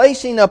are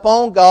placing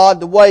upon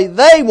God the way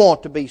they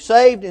want to be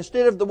saved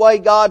instead of the way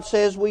God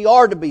says we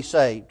are to be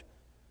saved?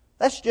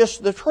 That's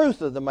just the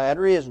truth of the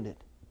matter, isn't it?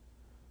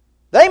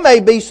 They may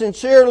be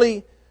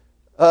sincerely,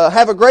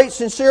 have a great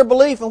sincere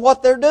belief in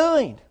what they're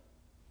doing.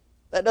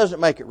 That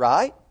doesn't make it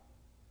right.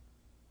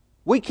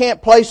 We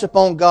can't place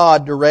upon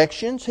God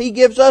directions. He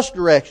gives us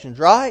directions,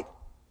 right?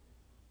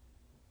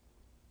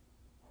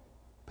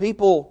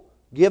 People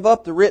give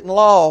up the written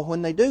law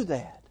when they do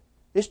that.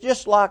 It's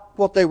just like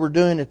what they were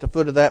doing at the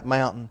foot of that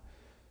mountain.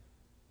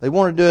 They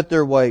want to do it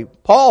their way.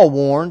 Paul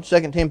warned,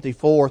 2 Timothy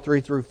 4,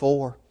 3 through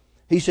 4.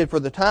 He said, for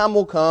the time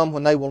will come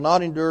when they will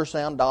not endure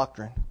sound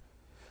doctrine,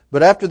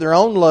 but after their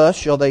own lust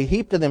shall they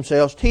heap to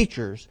themselves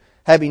teachers,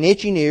 having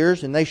itching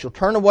ears, and they shall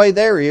turn away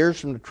their ears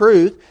from the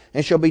truth,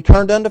 and shall be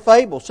turned unto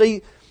fables.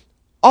 See,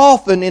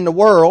 often in the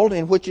world,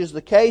 in which is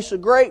the case a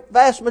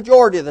vast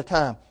majority of the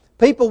time,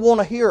 people want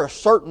to hear a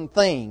certain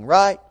thing,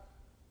 right?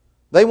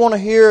 They want to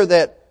hear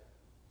that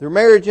their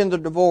marriage and their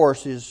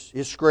divorce is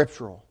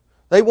scriptural.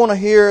 They want to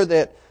hear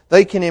that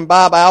they can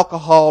imbibe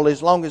alcohol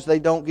as long as they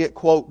don't get,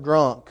 quote,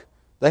 drunk.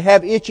 They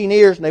have itching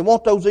ears and they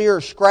want those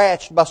ears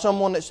scratched by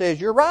someone that says,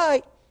 you're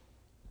right.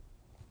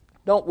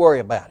 Don't worry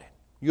about it.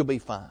 You'll be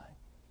fine.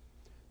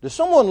 Does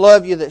someone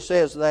love you that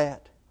says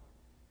that?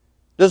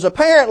 Does a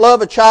parent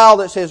love a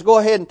child that says, go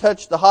ahead and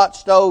touch the hot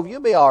stove,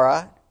 you'll be all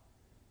right?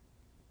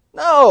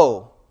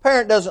 No.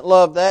 Parent doesn't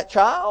love that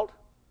child.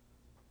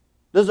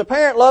 Does a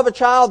parent love a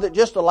child that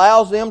just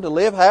allows them to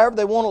live however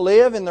they want to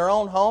live in their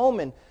own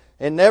home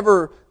and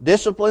never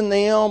discipline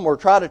them or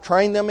try to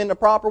train them in the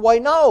proper way?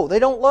 No, they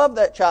don't love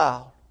that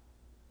child.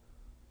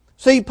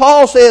 See,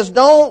 Paul says,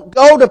 don't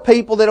go to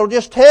people that will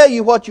just tell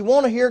you what you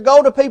want to hear.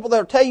 Go to people that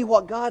will tell you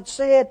what God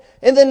said,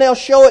 and then they'll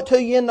show it to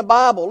you in the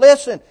Bible.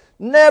 Listen,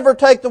 never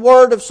take the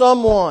word of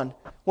someone.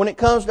 When it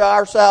comes to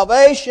our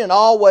salvation,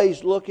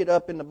 always look it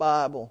up in the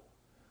Bible,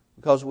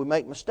 because we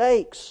make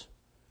mistakes,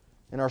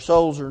 and our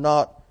souls are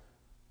not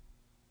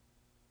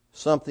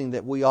something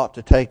that we ought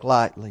to take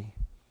lightly.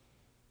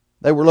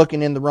 They were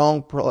looking in the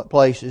wrong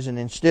places, and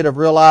instead of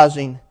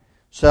realizing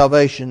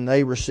salvation,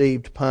 they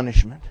received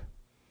punishment.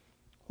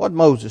 What did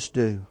Moses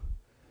do?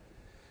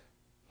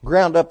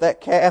 Ground up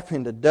that calf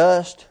into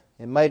dust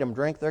and made them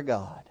drink their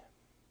God.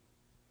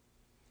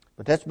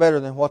 But that's better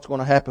than what's going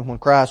to happen when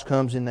Christ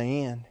comes in the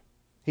end.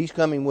 He's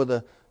coming with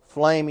a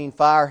flaming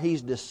fire.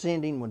 He's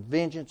descending with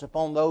vengeance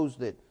upon those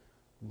that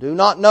do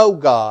not know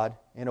God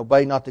and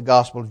obey not the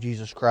gospel of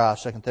Jesus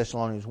Christ. 2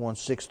 Thessalonians 1,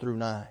 6 through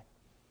 9.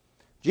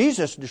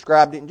 Jesus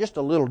described it in just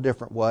a little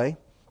different way.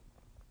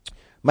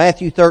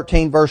 Matthew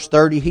 13 verse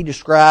 30, He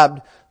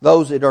described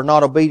those that are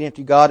not obedient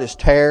to God as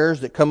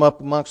tares that come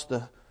up amongst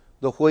the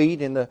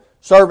wheat. And the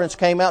servants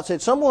came out and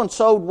said, someone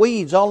sowed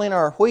weeds all in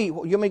our wheat. You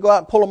want me to go out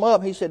and pull them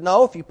up? He said,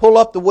 no, if you pull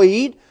up the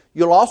weed,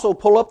 you'll also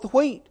pull up the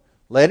wheat.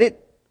 Let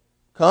it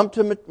come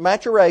to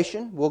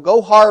maturation. We'll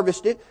go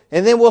harvest it,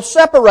 and then we'll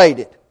separate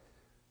it.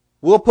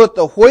 We'll put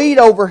the wheat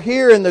over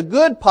here in the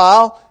good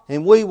pile,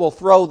 and we will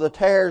throw the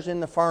tares in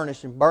the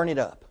furnace and burn it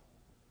up.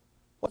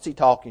 What's He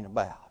talking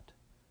about?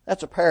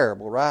 That's a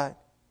parable, right?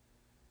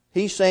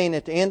 He's saying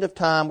at the end of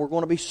time we're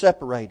going to be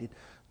separated.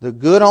 The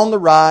good on the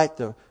right,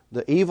 the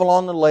evil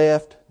on the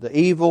left. The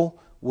evil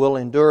will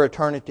endure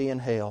eternity in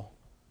hell.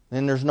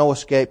 And there's no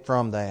escape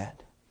from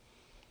that.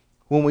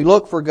 When we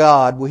look for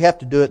God, we have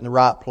to do it in the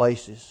right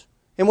places.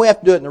 And we have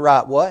to do it in the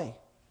right way.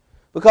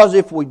 Because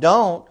if we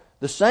don't,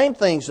 the same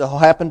things that will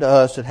happen to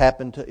us that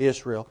happened to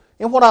Israel.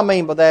 And what I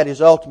mean by that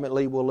is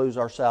ultimately we'll lose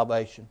our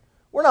salvation.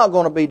 We're not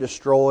going to be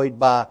destroyed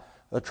by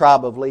a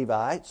tribe of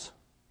Levites.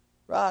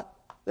 Right?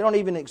 They don't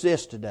even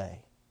exist today.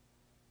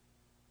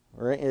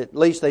 Or at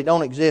least they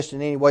don't exist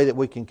in any way that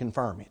we can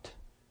confirm it.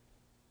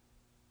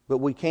 But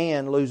we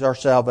can lose our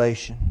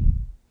salvation.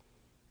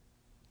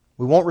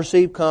 We won't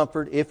receive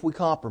comfort if we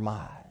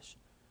compromise.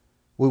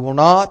 We will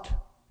not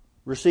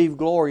receive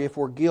glory if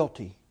we're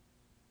guilty.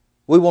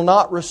 We will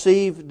not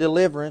receive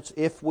deliverance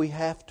if we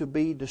have to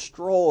be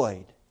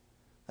destroyed.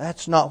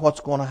 That's not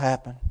what's going to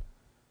happen.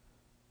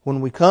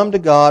 When we come to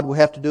God, we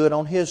have to do it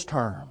on His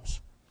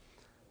terms.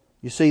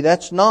 You see,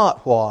 that's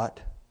not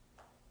what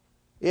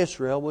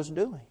Israel was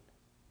doing.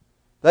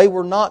 They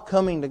were not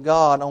coming to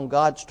God on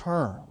God's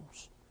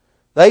terms.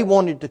 They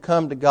wanted to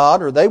come to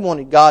God, or they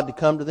wanted God to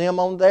come to them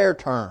on their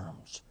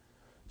terms.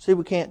 See,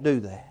 we can't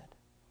do that.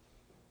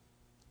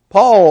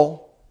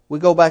 Paul, we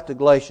go back to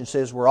Galatians,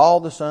 says we're all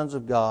the sons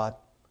of God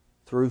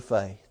through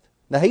faith.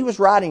 Now, he was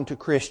writing to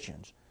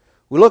Christians.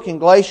 We look in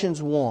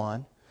Galatians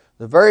 1,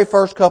 the very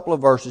first couple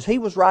of verses. He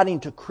was writing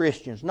to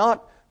Christians,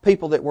 not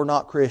people that were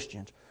not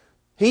Christians.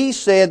 He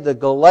said the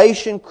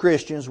Galatian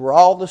Christians were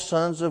all the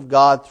sons of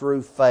God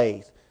through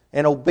faith,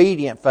 and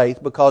obedient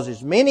faith, because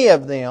as many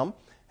of them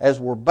as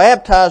were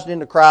baptized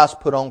into Christ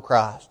put on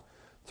Christ.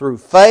 Through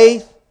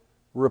faith,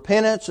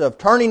 repentance of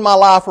turning my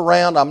life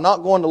around. I'm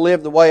not going to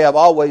live the way I've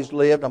always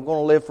lived. I'm going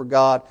to live for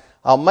God.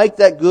 I'll make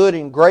that good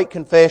in great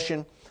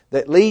confession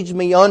that leads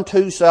me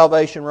unto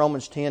salvation,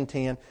 Romans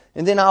 10:10.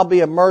 And then I'll be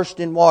immersed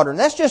in water. And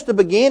that's just the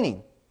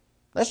beginning.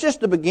 That's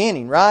just the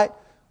beginning, right?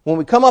 When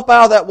we come up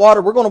out of that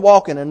water, we're going to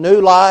walk in a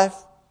new life.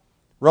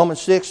 Romans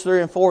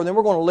 6:3 and 4. And then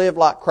we're going to live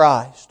like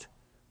Christ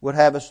would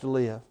have us to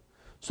live.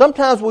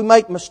 Sometimes we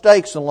make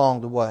mistakes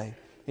along the way.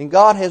 And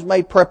God has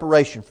made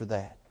preparation for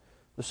that.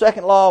 The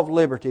second law of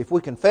liberty. If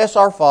we confess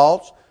our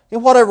faults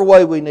in whatever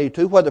way we need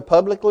to, whether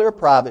publicly or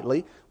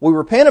privately, we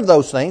repent of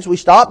those things, we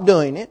stop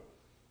doing it,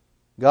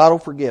 God will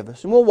forgive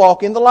us. And we'll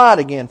walk in the light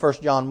again, 1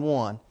 John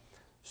 1,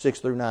 6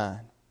 through 9.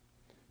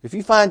 If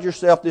you find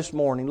yourself this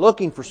morning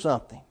looking for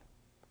something,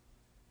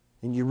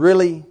 and you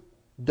really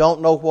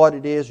don't know what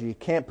it is, or you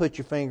can't put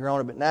your finger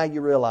on it, but now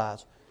you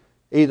realize,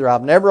 either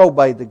I've never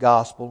obeyed the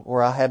gospel,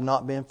 or I have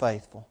not been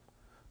faithful.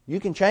 You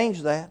can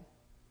change that.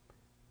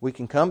 We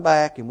can come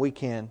back and we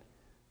can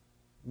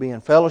be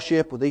in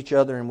fellowship with each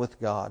other and with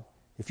God.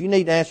 If you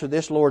need to answer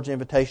this Lord's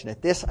invitation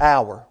at this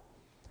hour,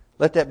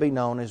 let that be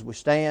known as we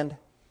stand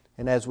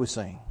and as we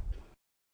sing.